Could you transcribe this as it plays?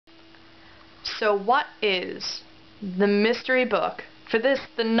So what is the mystery book for this,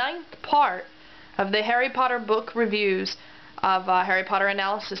 the 9th part of the Harry Potter book reviews of Harry Potter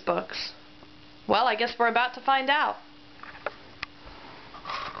analysis books? Well, I guess we're about to find out.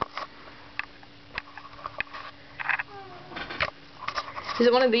 Is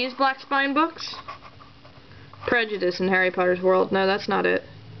it one of these black spine books? Prejudice in Harry Potter's World. No, that's not it.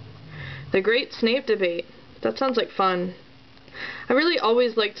 The Great Snape Debate. That sounds like fun. I really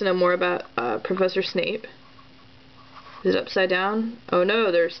always like to know more about Professor Snape. Is it upside down? Oh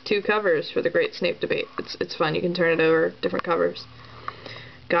no, there's 2 covers for the Great Snape Debate. It's fun. You can turn it over, different covers.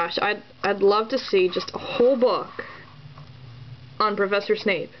 Gosh, I'd love to see just a whole book on Professor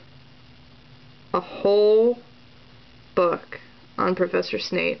Snape. A whole book on Professor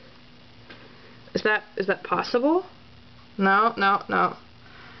Snape. Is that possible? No. Not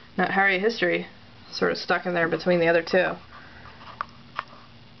Harry History. Sort of stuck in there between the other 2.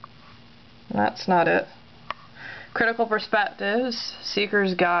 That's not it. Critical Perspectives,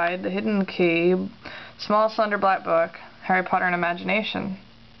 Seeker's Guide, The Hidden Key, Small Slender Black Book, Harry Potter and Imagination.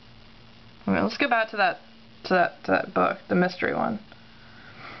 I mean, let's go back to that book, the mystery one.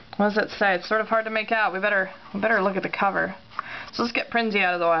 What does it say? It's sort of hard to make out. We better look at the cover. So let's get Prinsey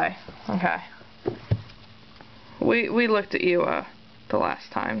out of the way. Okay. We looked at you the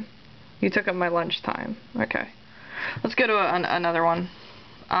last time. You took up my lunch time. Okay. Let's go to another one.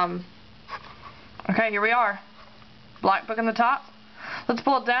 Okay, here we are. Black book on the top. Let's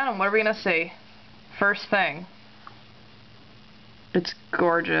pull it down, and what are we going to see? First thing. It's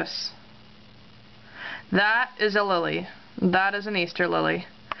gorgeous. That is a lily. That is an Easter lily.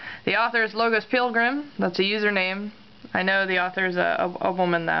 The author is logospilgrim. That's a username. I know the author is a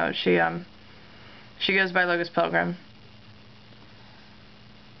woman, though. She goes by logospilgrim.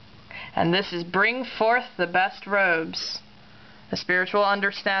 And this is Bring Forth the Best Robes. A Spiritual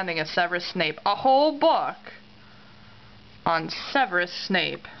Understanding of Severus Snape. A whole book on Severus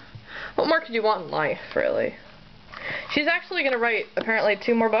Snape. What more could you want in life, really? She's actually going to write, apparently,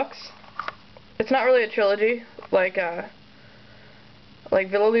 2 more books. It's not really a trilogy, like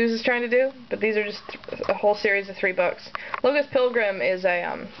Villaluz is trying to do, but these are just a whole series of 3 books. Logospilgrim is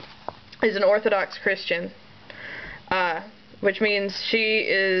an Orthodox Christian, which means she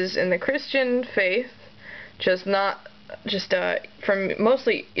is in the Christian faith, from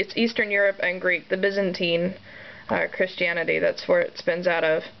mostly it's Eastern Europe and Greek, the Byzantine Christianity. That's where it spins out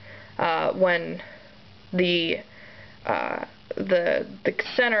of when the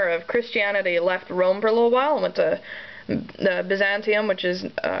center of Christianity left Rome for a little while and went to Byzantium, which is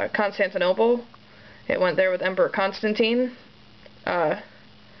Constantinople. It went there with Emperor Constantine.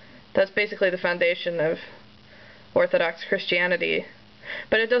 That's basically the foundation of Orthodox Christianity.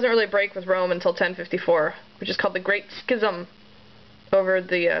 But it doesn't really break with Rome until 1054, which is called the Great Schism over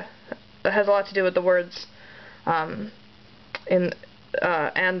it has a lot to do with the words and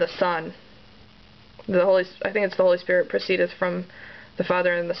the Son. I think it's the Holy Spirit proceedeth from the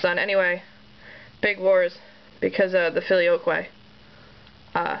Father and the Son. Anyway, big wars because of the filioque.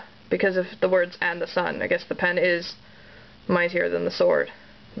 Because of the words and the Son. I guess the pen is mightier than the sword.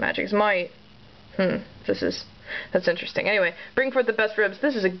 Magic's might. That's interesting. Anyway, Bring Forth the Best Ribs.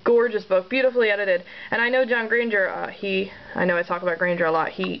 This is a gorgeous book, beautifully edited. And I know John Granger, I know I talk about Granger a lot,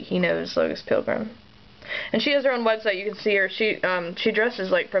 he knows Logospilgrim. And she has her own website, you can see her. She dresses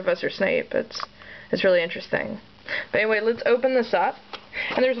like Professor Snape. It's really interesting. But anyway, let's open this up.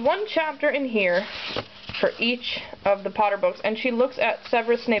 And there's 1 chapter in here for each of the Potter books, and she looks at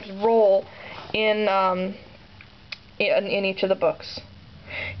Severus Snape's role in each of the books.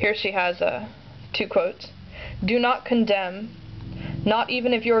 Here she has 2 quotes. Do not condemn, not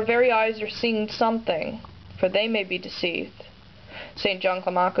even if your very eyes are seeing something, for they may be deceived. St. John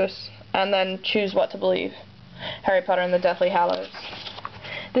Climacus. And then choose what to believe. Harry Potter and the Deathly Hallows.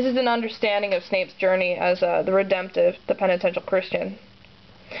 This is an understanding of Snape's journey as the redemptive, the penitential Christian.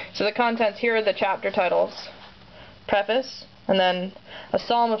 So the contents, here are the chapter titles. Preface, and then A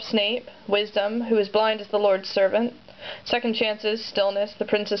Psalm of Snape, Wisdom, Who is Blind as the Lord's Servant, Second Chances, Stillness, The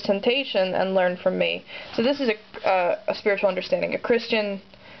Prince's Temptation, and Learn from Me. So this is a spiritual understanding, a Christian,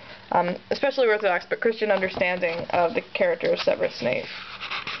 especially Orthodox, but Christian understanding of the character of Severus Snape.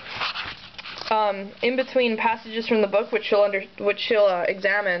 In between passages from the book, which she'll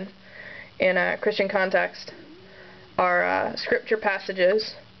examine in a Christian context, are scripture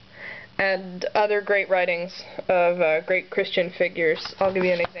passages and other great writings of great Christian figures. I'll give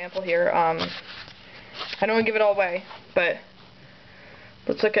you an example here. I don't want to give it all away, but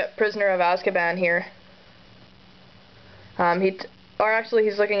let's look at Prisoner of Azkaban here.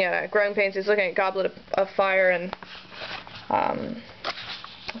 He's looking at Growing Pains. He's looking at Goblet of Fire and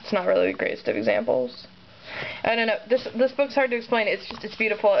It's not really the greatest of examples. I don't know. This book's hard to explain. It's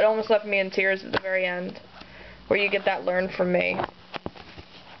beautiful. It almost left me in tears at the very end, where you get that "learn from me,"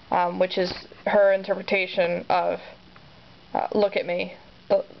 which is her interpretation of "look at me,"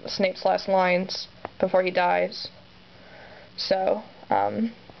 Snape's last lines before he dies. So,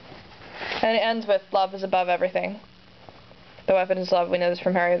 and it ends with "love is above everything. The weapon is love." We know this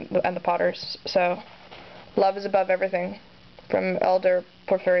from Harry and the Potters. So, love is above everything, from Elder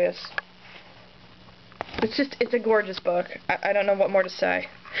Porphyrius. It's a gorgeous book. I don't know what more to say.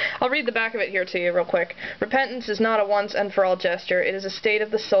 I'll read the back of it here to you real quick. Repentance is not a once and for all gesture. It is a state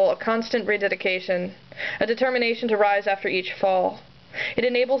of the soul, a constant rededication, a determination to rise after each fall. It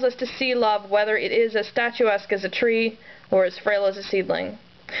enables us to see love whether it is as statuesque as a tree or as frail as a seedling.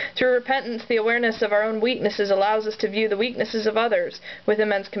 Through repentance, the awareness of our own weaknesses allows us to view the weaknesses of others with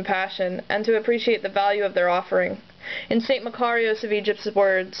immense compassion and to appreciate the value of their offering. In St. Macarius of Egypt's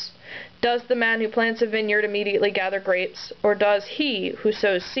words, "Does the man who plants a vineyard immediately gather grapes, or does he who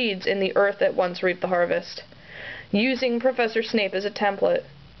sows seeds in the earth at once reap the harvest?" Using Professor Snape as a template,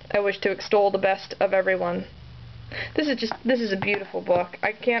 I wish to extol the best of everyone. This is a beautiful book.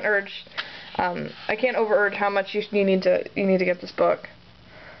 I can't over-urge how much you need to get this book.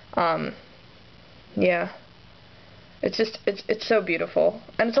 Yeah. It's so beautiful.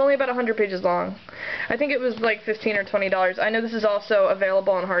 And it's only about 100 pages long. I think it was like $15 or $20. I know this is also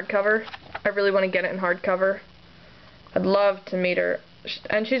available in hardcover. I really want to get it in hardcover. I'd love to meet her.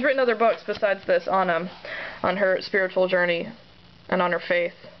 And she's written other books besides this on her spiritual journey and on her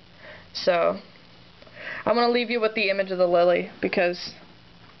faith. So, I want to leave you with the image of the lily because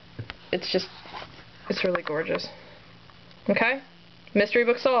it's really gorgeous. Okay? Mystery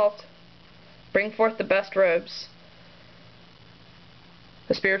book solved. Bring forth the best robes.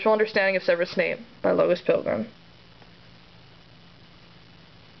 The Spiritual Understanding of Severus Snape by Logos Pilgrim.